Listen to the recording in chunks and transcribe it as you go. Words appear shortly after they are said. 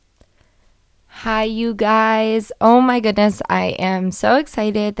Hi, you guys. Oh my goodness, I am so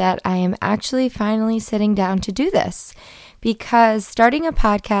excited that I am actually finally sitting down to do this because starting a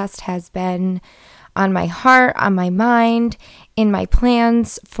podcast has been on my heart, on my mind, in my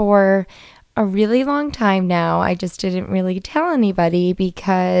plans for a really long time now. I just didn't really tell anybody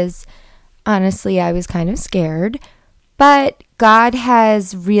because honestly, I was kind of scared, but God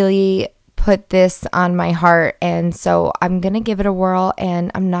has really put this on my heart, and so I'm going to give it a whirl,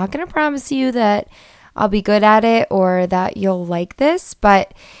 and I'm not going to promise you that I'll be good at it or that you'll like this,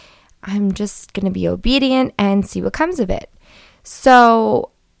 but I'm just going to be obedient and see what comes of it.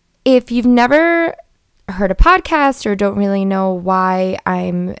 So if you've never heard a podcast or don't really know why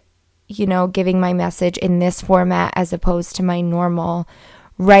I'm, giving my message in this format as opposed to my normal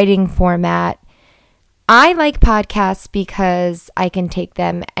writing format, I like podcasts because I can take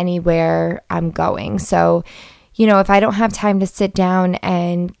them anywhere I'm going. So, if I don't have time to sit down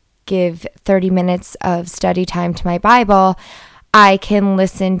and give 30 minutes of study time to my Bible, I can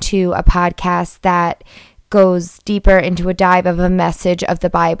listen to a podcast that goes deeper into a dive of a message of the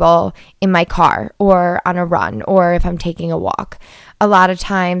Bible in my car or on a run or if I'm taking a walk. A lot of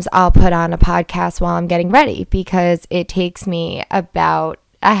times I'll put on a podcast while I'm getting ready because it takes me about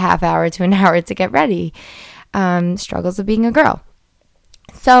a half hour to an hour to get ready. Struggles of being a girl.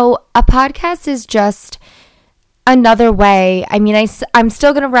 So a podcast is just another way. I mean, I'm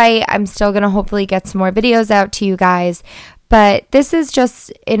still going to write. I'm still going to hopefully get some more videos out to you guys. But this is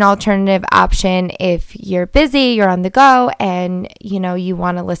just an alternative option if you're busy, you're on the go, and, you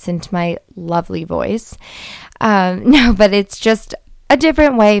want to listen to my lovely voice. No, but it's just a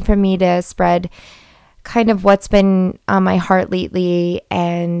different way for me to spread kind of what's been on my heart lately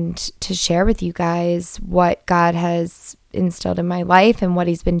and to share with you guys what God has instilled in my life and what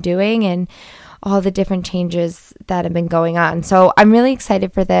he's been doing and all the different changes that have been going on. So I'm really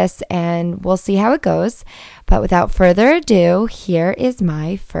excited for this and we'll see how it goes. But without further ado, here is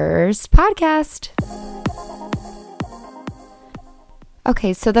my first podcast.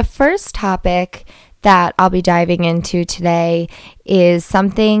 Okay, so the first topic that I'll be diving into today is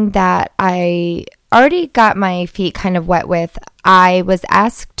something that I already got my feet kind of wet with. I was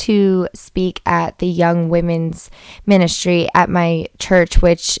asked to speak at the Young Women's Ministry at my church,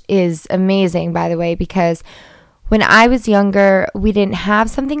 which is amazing, by the way, because when I was younger, we didn't have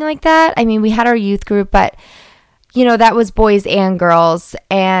something like that. I mean, we had our youth group, but that was boys and girls.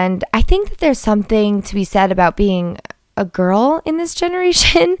 And I think that there's something to be said about being a girl in this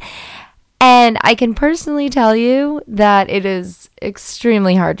generation. And I can personally tell you that it is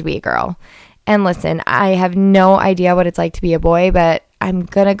extremely hard to be a girl. And listen, I have no idea what it's like to be a boy, but I'm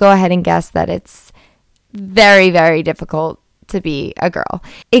going to go ahead and guess that it's very, very difficult to be a girl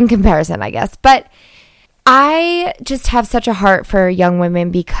in comparison, I guess. But I just have such a heart for young women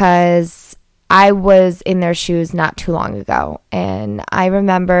because I was in their shoes not too long ago. And I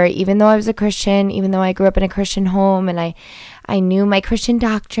remember, even though I was a Christian, even though I grew up in a Christian home and I knew my Christian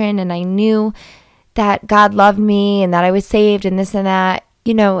doctrine and I knew that God loved me and that I was saved and this and that,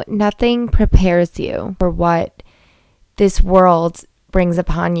 nothing prepares you for what this world brings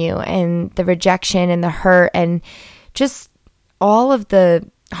upon you and the rejection and the hurt and just all of the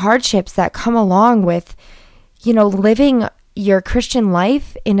hardships that come along with, living your Christian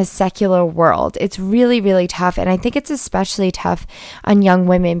life in a secular world. It's really, really tough. And I think it's especially tough on young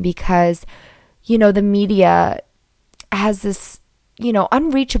women because, the media has this,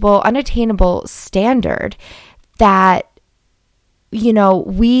 unreachable, unattainable standard that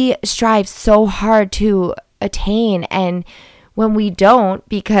we strive so hard to attain. And when we don't,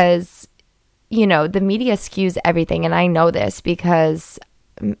 because, the media skews everything. And I know this because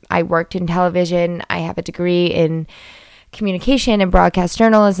I worked in television. I have a degree in communication and broadcast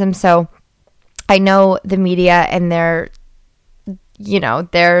journalism. So I know the media and their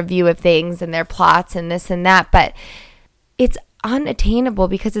view of things and their plots and this and that. But it's unattainable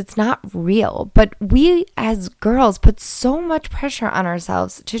because it's not real. But we as girls put so much pressure on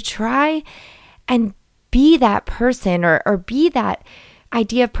ourselves to try and be that person or be that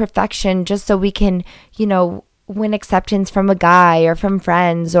idea of perfection just so we can, win acceptance from a guy or from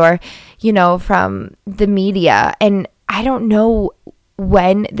friends or, from the media. And I don't know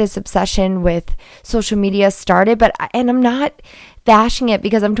when this obsession with social media started, and I'm not bashing it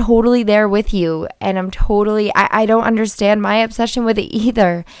because I'm totally there with you and I don't understand my obsession with it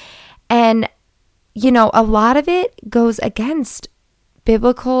either. And, a lot of it goes against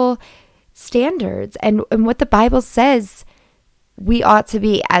biblical standards and what the Bible says we ought to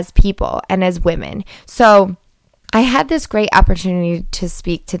be as people and as women. So I had this great opportunity to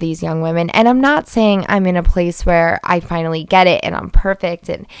speak to these young women, and I'm not saying I'm in a place where I finally get it and I'm perfect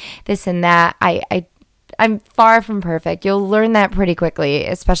and this and that. I'm far from perfect. You'll learn that pretty quickly,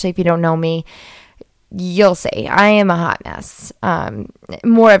 especially if you don't know me. You'll see I am a hot mess,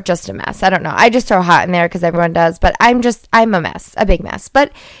 more of just a mess. I don't know. I just throw hot in there because everyone does, but I'm a mess, a big mess.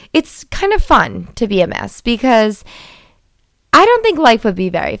 But it's kind of fun to be a mess because I don't think life would be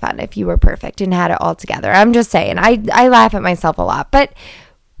very fun if you were perfect and had it all together. I'm just saying, I laugh at myself a lot. But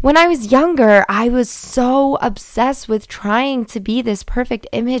when I was younger, I was so obsessed with trying to be this perfect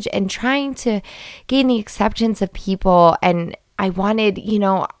image and trying to gain the acceptance of people. And I wanted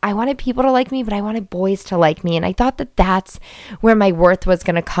people to like me, but I wanted boys to like me. And I thought that that's where my worth was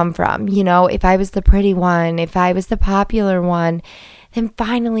going to come from. If I was the pretty one, if I was the popular one, then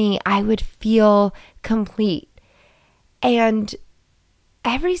finally I would feel complete. And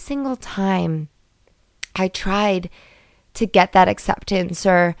every single time I tried to get that acceptance,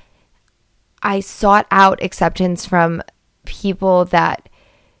 or I sought out acceptance from people that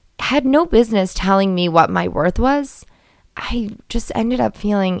had no business telling me what my worth was, I just ended up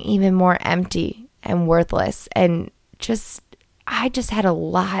feeling even more empty and worthless. And I just had a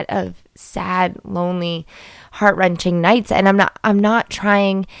lot of sad, lonely, heart-wrenching nights. And I'm not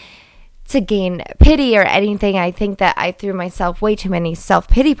trying to gain pity or anything. I think that I threw myself way too many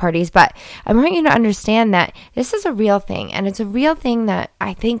self-pity parties, but I want you to understand that this is a real thing, and it's a real thing that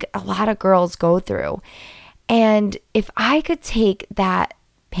I think a lot of girls go through. And if I could take that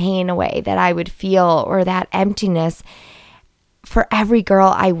pain away that I would feel, or that emptiness, for every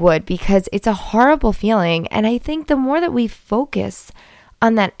girl I would, because it's a horrible feeling. And I think the more that we focus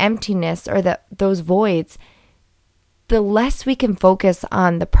on that emptiness or those voids, the less we can focus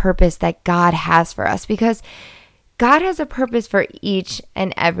on the purpose that God has for us, because God has a purpose for each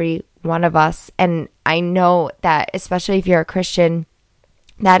and every one of us. And I know that, especially if you're a Christian,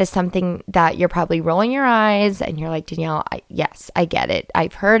 that is something that you're probably rolling your eyes and you're like, Danielle, yes, I get it.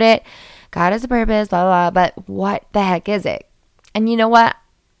 I've heard it. God has a purpose, blah, blah, blah, but what the heck is it? And you know what?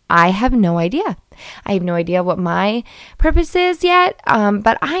 I have no idea. I have no idea what my purpose is yet,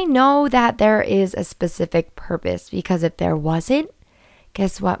 but I know that there is a specific purpose, because if there wasn't,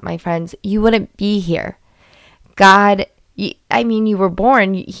 guess what, my friends? You wouldn't be here. God, you were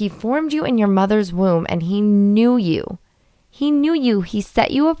born. He formed you in your mother's womb, and He knew you. He knew you. He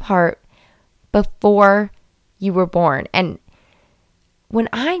set you apart before you were born. And when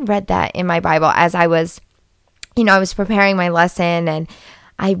I read that in my Bible, as I was preparing my lesson, and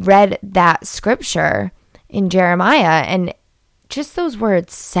I read that scripture in Jeremiah, and just those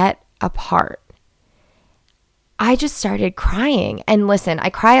words, set apart, I just started crying. And listen,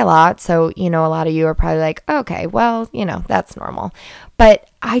 I cry a lot, so, a lot of you are probably like, okay, well, that's normal. But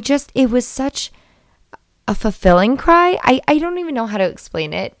it was such a fulfilling cry. I don't even know how to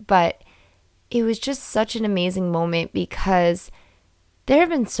explain it, but it was just such an amazing moment, because there have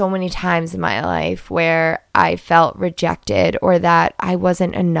been so many times in my life where I felt rejected, or that I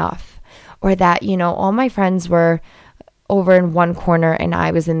wasn't enough, or that, all my friends were over in one corner and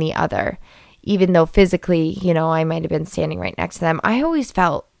I was in the other. Even though physically, I might have been standing right next to them, I always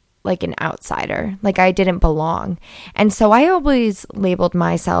felt like an outsider, like I didn't belong. And so I always labeled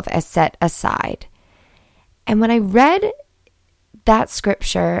myself as set aside. And when I read that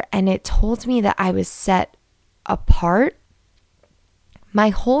scripture and it told me that I was set apart, my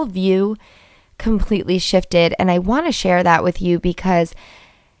whole view completely shifted. And I want to share that with you because,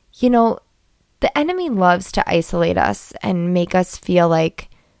 the enemy loves to isolate us and make us feel like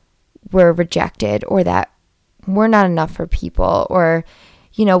we're rejected, or that we're not enough for people, or,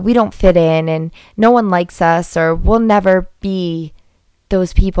 we don't fit in and no one likes us, or we'll never be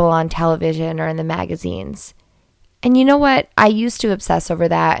those people on television or in the magazines. And you know what? I used to obsess over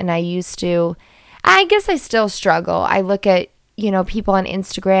that, and I guess I still struggle. I look at people on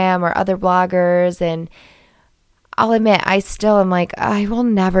Instagram or other bloggers, and I'll admit, I still am like, I will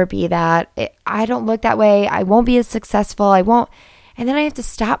never be that. I don't look that way. I won't be as successful. I won't. And then I have to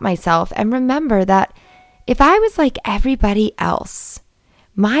stop myself and remember that if I was like everybody else,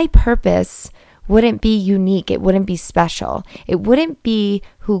 my purpose wouldn't be unique. It wouldn't be special. It wouldn't be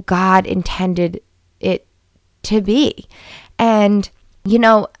who God intended it to be. And,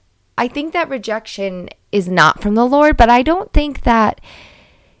 I think that rejection is not from the Lord, but I don't think that,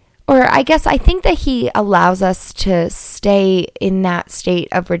 or I guess I think that He allows us to stay in that state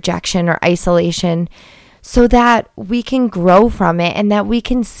of rejection or isolation so that we can grow from it, and that we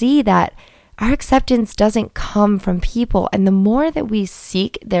can see that our acceptance doesn't come from people. And the more that we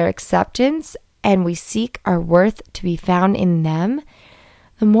seek their acceptance and we seek our worth to be found in them,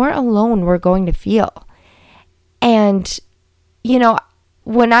 the more alone we're going to feel. And,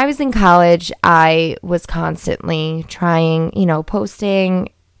 when I was in college, I was constantly trying,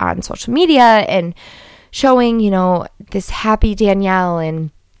 posting on social media and showing, this happy Danielle and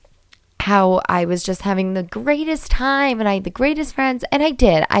how I was just having the greatest time and I had the greatest friends. And I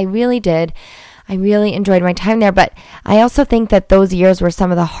did. I really did. I really enjoyed my time there. But I also think that those years were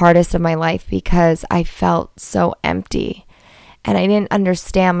some of the hardest of my life because I felt so empty and I didn't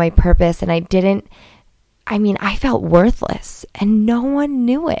understand my purpose and I felt worthless and no one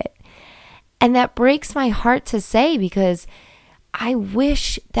knew it. And that breaks my heart to say because I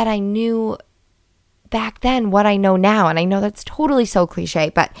wish that I knew back then what I know now. And I know that's totally so cliche,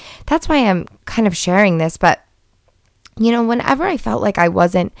 but that's why I'm kind of sharing this. But, whenever I felt like I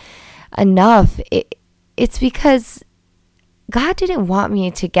wasn't enough, it's because God didn't want me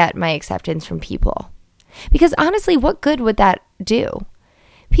to get my acceptance from people. Because honestly, what good would that do?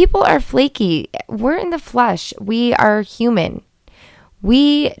 People are flaky. We're in the flesh. We are human.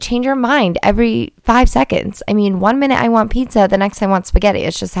 We change our mind every 5 seconds. 1 minute I want pizza, the next I want spaghetti.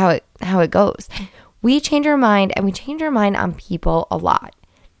 It's just how it goes. We change our mind, and we change our mind on people a lot.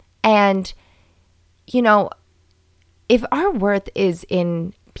 And, if our worth is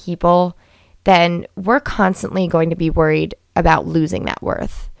in people, then we're constantly going to be worried about losing that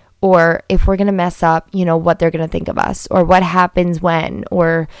worth. Or if we're going to mess up, what they're going to think of us, or what happens when,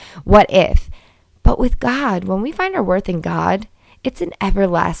 or what if. But with God, when we find our worth in God, it's an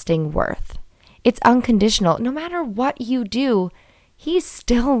everlasting worth. It's unconditional. No matter what you do, He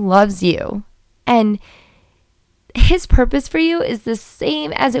still loves you. And His purpose for you is the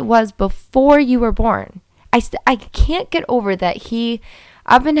same as it was before you were born. I can't get over that He,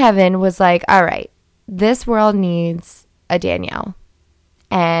 up in heaven, was like, all right, this world needs a Danielle.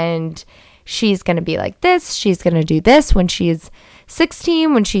 And she's going to be like this. She's going to do this when she's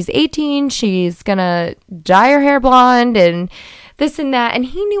 16, when she's 18. She's going to dye her hair blonde and this and that. And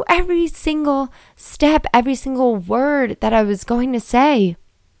He knew every single step, every single word that I was going to say,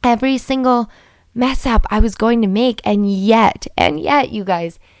 every single mess up I was going to make. And yet, you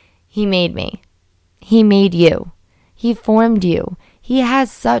guys, He made me. He made you. He formed you. He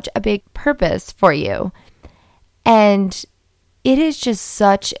has such a big purpose for you. And it is just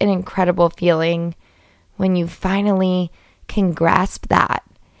such an incredible feeling when you finally can grasp that,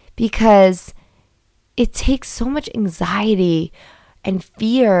 because it takes so much anxiety and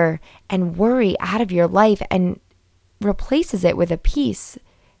fear and worry out of your life and replaces it with a peace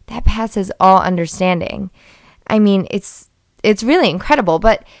that passes all understanding. It's really incredible,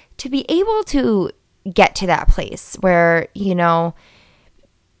 but to be able to get to that place where,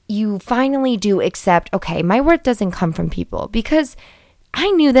 you finally do accept, okay, my worth doesn't come from people, because I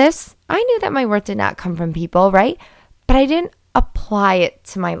knew this. I knew that my worth did not come from people, right? But I didn't apply it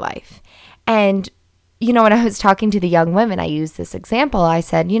to my life. And, when I was talking to the young women, I used this example. I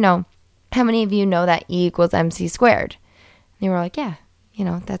said, how many of you know that E equals MC squared? And they were like, yeah,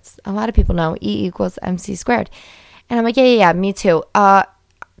 that's a lot of people know E equals MC squared. And I'm like, yeah, me too.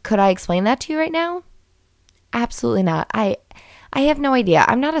 Could I explain that to you right now? Absolutely not. I have no idea.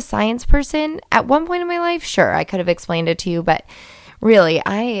 I'm not a science person. At one point in my life, sure, I could have explained it to you, but really,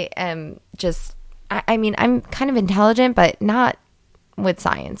 I am just, I'm kind of intelligent, but not with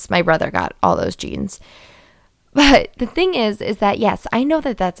science. My brother got all those genes. But the thing is that, yes, I know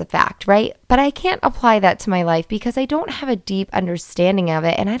that that's a fact, right? But I can't apply that to my life because I don't have a deep understanding of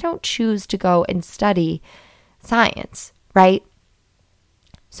it, and I don't choose to go and study science, right?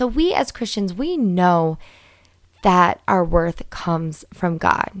 So we as Christians, we know that our worth comes from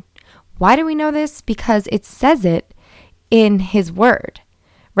God. Why do we know this? Because it says it in His word,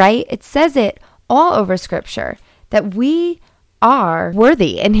 right? It says it all over Scripture that we are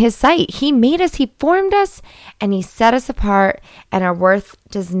worthy in His sight. He made us, He formed us, and He set us apart, and our worth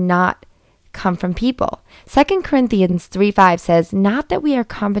does not come from people. 2 Corinthians 3:5 says, not that we are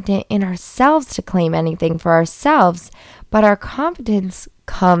competent in ourselves to claim anything for ourselves, but our competence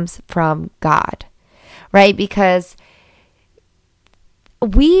comes from God. Right? Because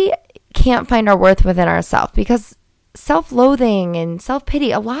we can't find our worth within ourselves, because self-loathing and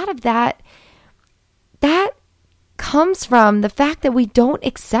self-pity, a lot of that comes from the fact that we don't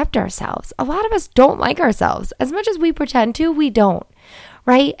accept ourselves. A lot of us don't like ourselves. As much as we pretend to, we don't.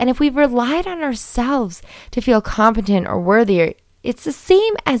 Right? And if we've relied on ourselves to feel competent or worthy, it's the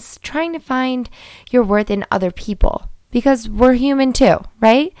same as trying to find your worth in other people, because we're human too,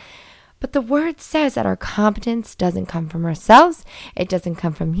 right? But the word says that our competence doesn't come from ourselves. It doesn't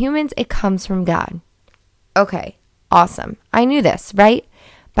come from humans. It comes from God. Okay, awesome. I knew this, right?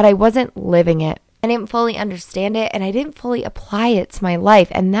 But I wasn't living it. I didn't fully understand it, and I didn't fully apply it to my life.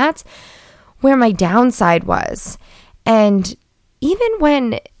 And that's where my downside was. And even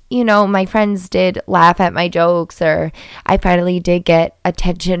when, my friends did laugh at my jokes, or I finally did get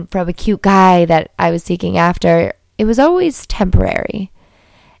attention from a cute guy that I was seeking after, it was always temporary.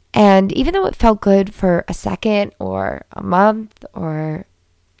 And even though it felt good for a second or a month or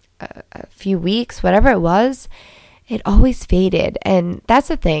a few weeks, whatever it was, it always faded. And that's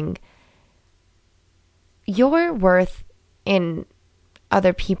the thing. Your worth in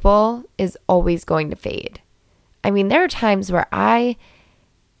other people is always going to fade. I mean, there are times where I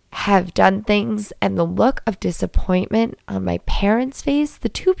have done things and the look of disappointment on my parents' face, the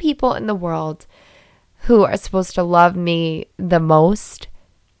two people in the world who are supposed to love me the most,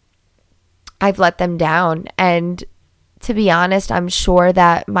 I've let them down. And to be honest, I'm sure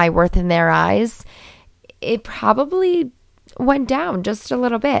that my worth in their eyes, it probably went down just a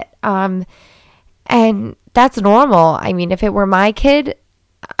little bit. And that's normal. I mean, if it were my kid,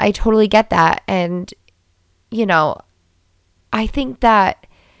 I totally get that. And, I think that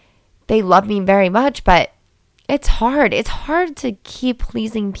they love me very much, but it's hard. It's hard to keep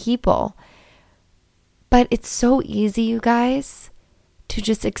pleasing people. But it's so easy, you guys, to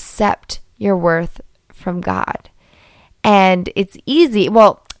just accept your worth from God. And it's easy.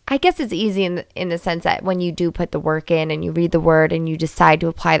 Well, I guess it's easy in the sense that when you do put the work in and you read the word and you decide to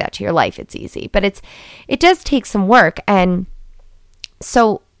apply that to your life, it's easy. But it does take some work. And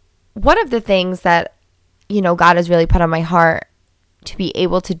so one of the things that, God has really put on my heart to be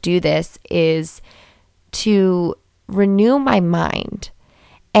able to do this is to renew my mind.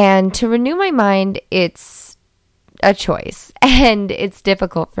 And to renew my mind, it's a choice. And it's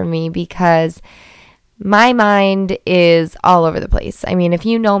difficult for me because my mind is all over the place. I mean, if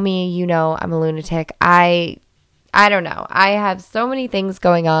you know me, you know I'm a lunatic. I don't know. I have so many things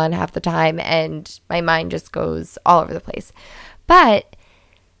going on half the time, and my mind just goes all over the place. But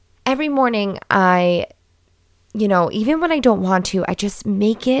every morning even when I don't want to, I just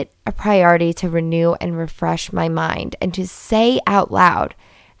make it a priority to renew and refresh my mind and to say out loud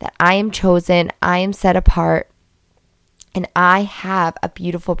that I am chosen, I am set apart, and I have a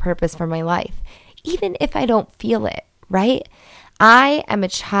beautiful purpose for my life. Even if I don't feel it, right? I am a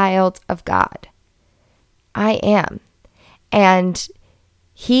child of God. I am. And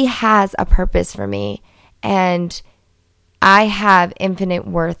He has a purpose for me. And I have infinite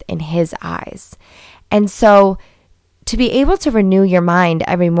worth in His eyes. And so to be able to renew your mind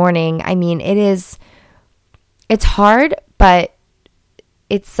every morning, I mean, it's hard, but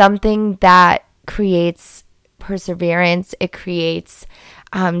it's something that creates perseverance. It creates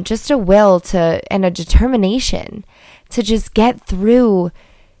just a will and a determination to just get through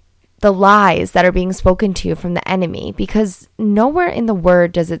the lies that are being spoken to you from the enemy, because nowhere in the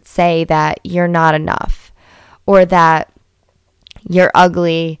word does it say that you're not enough, or that you're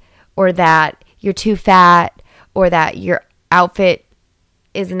ugly, or that you're too fat, or that your outfit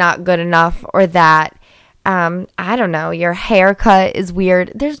is not good enough, or that, your haircut is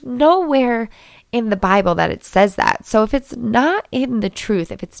weird. There's nowhere in the Bible that it says that. So if it's not in the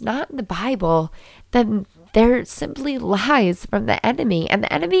truth, if it's not in the Bible, then they're simply lies from the enemy. And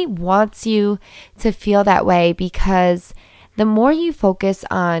the enemy wants you to feel that way, because the more you focus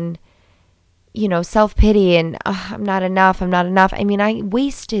on, self-pity and I'm not enough. I mean, I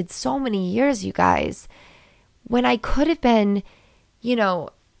wasted so many years, you guys, when I could have been,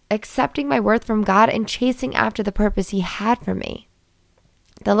 accepting my worth from God and chasing after the purpose He had for me.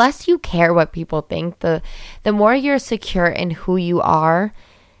 The less you care what people think, the more you're secure in who you are,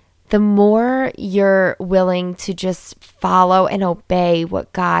 the more you're willing to just follow and obey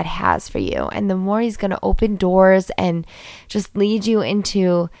what God has for you. And the more He's going to open doors and just lead you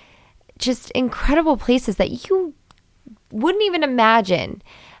into just incredible places that you wouldn't even imagine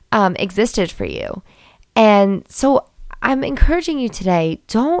existed for you. And so I'm encouraging you today,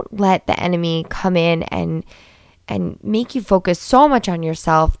 don't let the enemy come in and make you focus so much on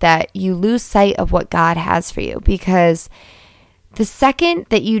yourself that you lose sight of what God has for you. Because the second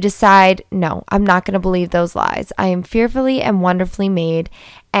that you decide, no, I'm not going to believe those lies, I am fearfully and wonderfully made,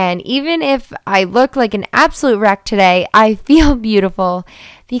 and even if I look like an absolute wreck today, I feel beautiful,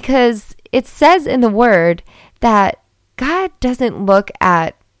 because it says in the Word that God doesn't look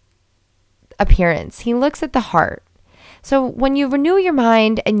at appearance. He looks at the heart. So when you renew your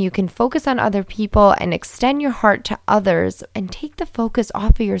mind and you can focus on other people and extend your heart to others and take the focus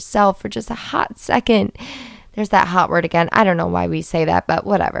off of yourself for just a hot second. There's that hot word again. I don't know why we say that, but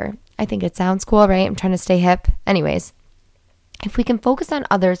whatever. I think it sounds cool, right? I'm trying to stay hip. Anyways, if we can focus on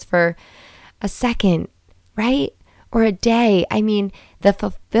others for a second, right? Or a day, I mean, the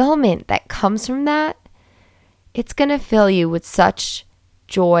fulfillment that comes from that, it's going to fill you with such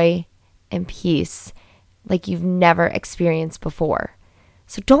joy and peace like you've never experienced before.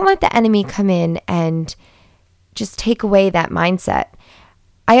 So don't let the enemy come in and just take away that mindset.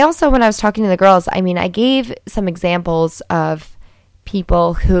 I also, when I was talking to the girls, I gave some examples of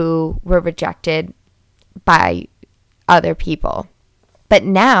people who were rejected by other people. But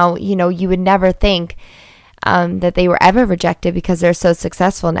now, you would never think that they were ever rejected because they're so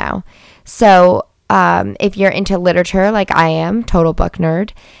successful now. So if you're into literature like I am, total book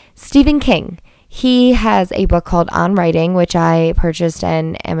nerd, Stephen King, he has a book called On Writing, which I purchased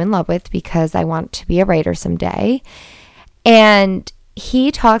and am in love with because I want to be a writer someday. And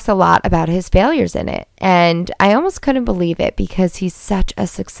he talks a lot about his failures in it. And I almost couldn't believe it because he's such a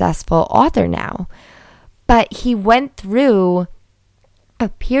successful author now. But he went through a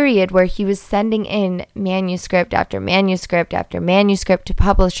period where he was sending in manuscript after manuscript after manuscript to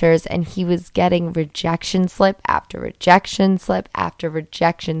publishers, and he was getting rejection slip after rejection slip after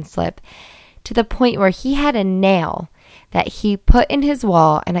rejection slip, to the point where he had a nail that he put in his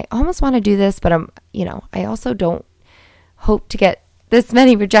wall. And I almost want to do this, but I also don't hope to get this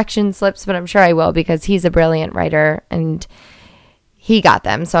many rejection slips, but I'm sure I will because he's a brilliant writer and he got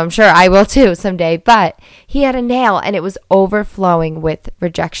them. So I'm sure I will too someday. But he had a nail and it was overflowing with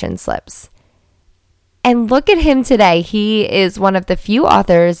rejection slips. And look at him today. He is one of the few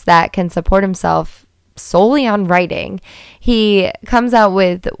authors that can support himself solely on writing. He comes out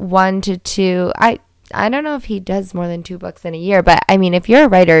with 1 to 2. I don't know if he does more than 2 books in a year, but if you're a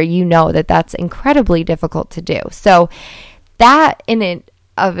writer, you know that that's incredibly difficult to do. So that in and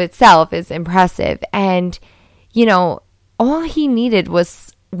of itself is impressive. And, all he needed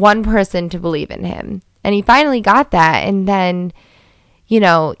was one person to believe in him. And he finally got that. And then,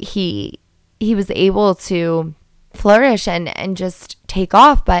 he was able to flourish and just take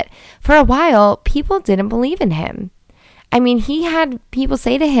off. But for a while, people didn't believe in him. He had people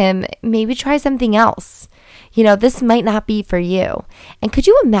say to him, maybe try something else. This might not be for you. And could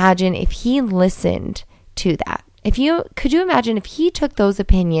you imagine if he listened to that? Could you imagine if he took those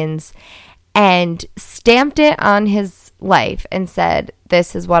opinions and stamped it on his life and said,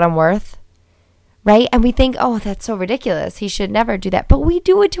 this is what I'm worth, right? And we think, oh, that's so ridiculous. He should never do that. But we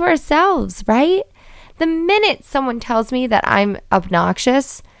do it to ourselves, right? The minute someone tells me that I'm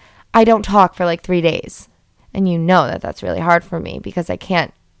obnoxious, I don't talk for like 3 days. And that that's really hard for me because I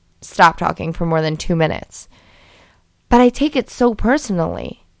can't stop talking for more than 2 minutes. But I take it so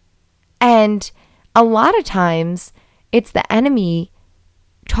personally. And a lot of times it's the enemy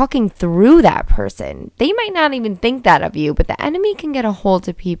talking through that person. They might not even think that of you, but the enemy can get a hold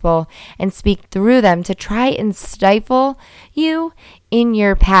of people and speak through them to try and stifle you in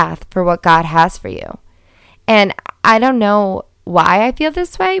your path for what God has for you. And I don't know why I feel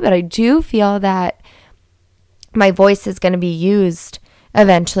this way, but I do feel that my voice is going to be used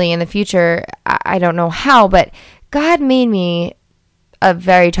eventually in the future. I don't know how, but God made me a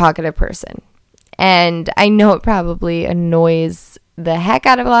very talkative person. And I know it probably annoys the heck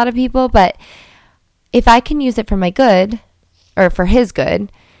out of a lot of people, but if I can use it for my good or for his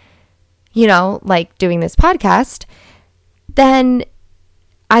good, like doing this podcast, then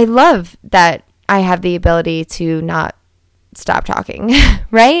I love that I have the ability to not stop talking,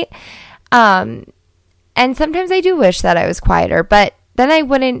 right? And sometimes I do wish that I was quieter, but then I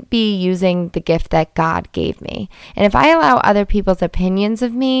wouldn't be using the gift that God gave me. And if I allow other people's opinions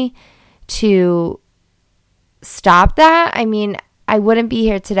of me to stop that, I wouldn't be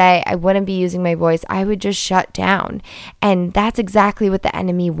here today. I wouldn't be using my voice. I would just shut down. And that's exactly what the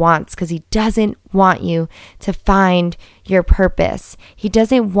enemy wants, because he doesn't want you to find your purpose. He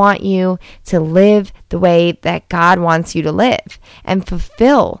doesn't want you to live the way that God wants you to live and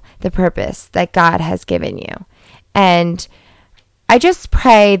fulfill the purpose that God has given you. And I just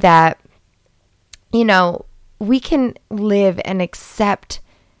pray that, we can live and accept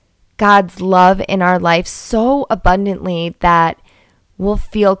God's love in our life so abundantly that we'll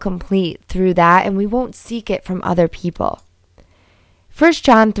feel complete through that and we won't seek it from other people. 1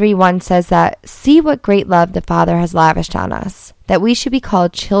 John 3:1 says that, see what great love the Father has lavished on us, that we should be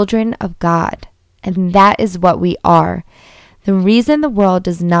called children of God. And that is what we are. The reason the world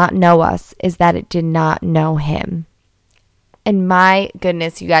does not know us is that it did not know him. And my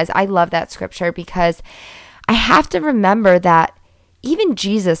goodness, you guys, I love that scripture because I have to remember that even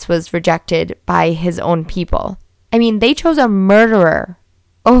Jesus was rejected by his own people. They chose a murderer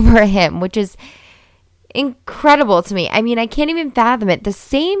over him, which is incredible to me. I can't even fathom it. The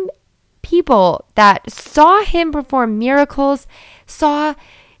same people that saw him perform miracles, saw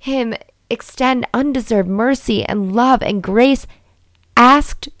him extend undeserved mercy and love and grace,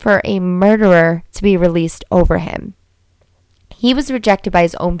 asked for a murderer to be released over him. He was rejected by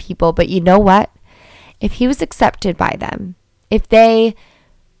his own people, but you know what? If he was accepted by them, if they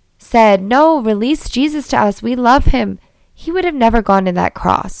said, no, release Jesus to us, we love him, he would have never gone to that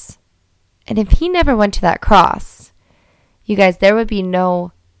cross. And if he never went to that cross, you guys, there would be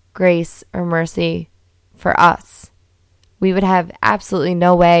no grace or mercy for us. We would have absolutely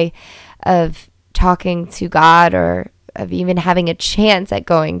no way of talking to God or of even having a chance at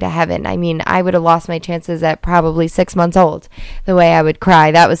going to heaven. I mean, I would have lost my chances at probably 6 months old, the way I would cry.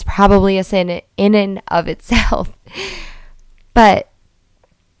 That was probably a sin in and of itself. But,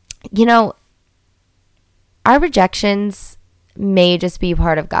 you know, our rejections may just be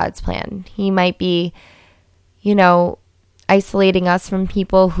part of God's plan. He might be, you know, isolating us from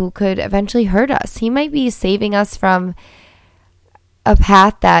people who could eventually hurt us. He might be saving us from a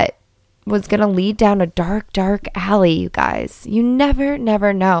path that was going to lead down a dark, dark alley, you guys. You never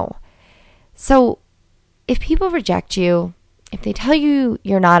know. So if people reject you, if they tell you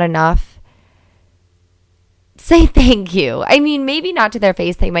you're not enough, say thank you. I mean, maybe not to their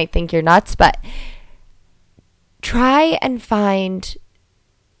face. They might think you're nuts, but try and find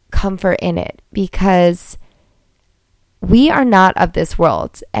comfort in it, because we are not of this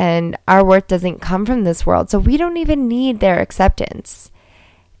world and our worth doesn't come from this world. So we don't even need their acceptance.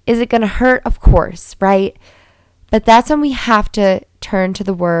 Is it going to hurt? Of course, right? But that's when we have to turn to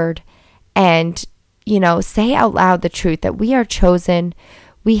the word and, you know, say out loud the truth that we are chosen,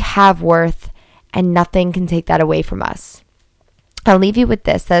 we have worth, and nothing can take that away from us. I'll leave you with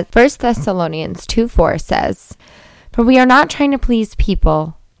this, that 1 Thessalonians 2:4 says, "For we are not trying to please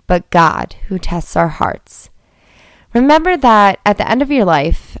people, but God who tests our hearts." Remember that at the end of your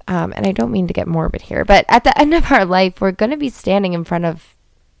life, and I don't mean to get morbid here, but at the end of our life, we're going to be standing in front of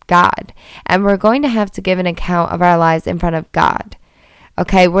God, and we're going to have to give an account of our lives in front of God.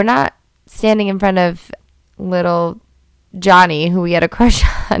 Okay, we're not standing in front of little Johnny, who we had a crush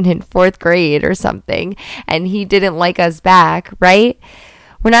on in 4th grade or something, and he didn't like us back, right?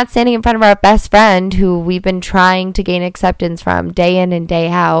 We're not standing in front of our best friend who we've been trying to gain acceptance from day in and day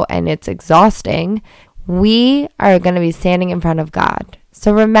out, and it's exhausting. We are going to be standing in front of God.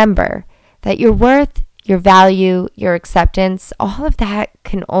 So remember that your worth, your value, your acceptance, all of that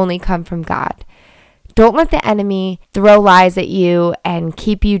can only come from God. Don't let the enemy throw lies at you and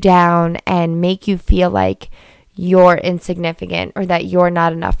keep you down and make you feel like you're insignificant or that you're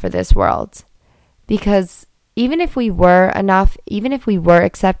not enough for this world. Because even if we were enough, even if we were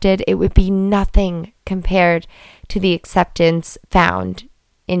accepted, it would be nothing compared to the acceptance found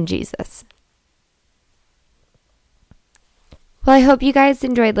in Jesus. Well, I hope you guys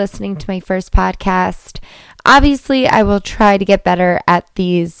enjoyed listening to my first podcast. Obviously, I will try to get better at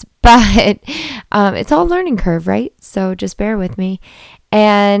these, but it's all a learning curve, right? So just bear with me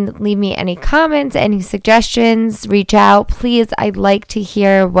and leave me any comments, any suggestions, reach out. Please, I'd like to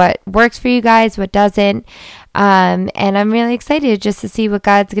hear what works for you guys, what doesn't. And I'm really excited just to see what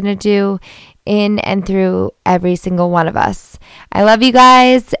God's going to do in and through every single one of us. I love you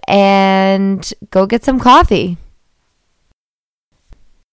guys, and go get some coffee.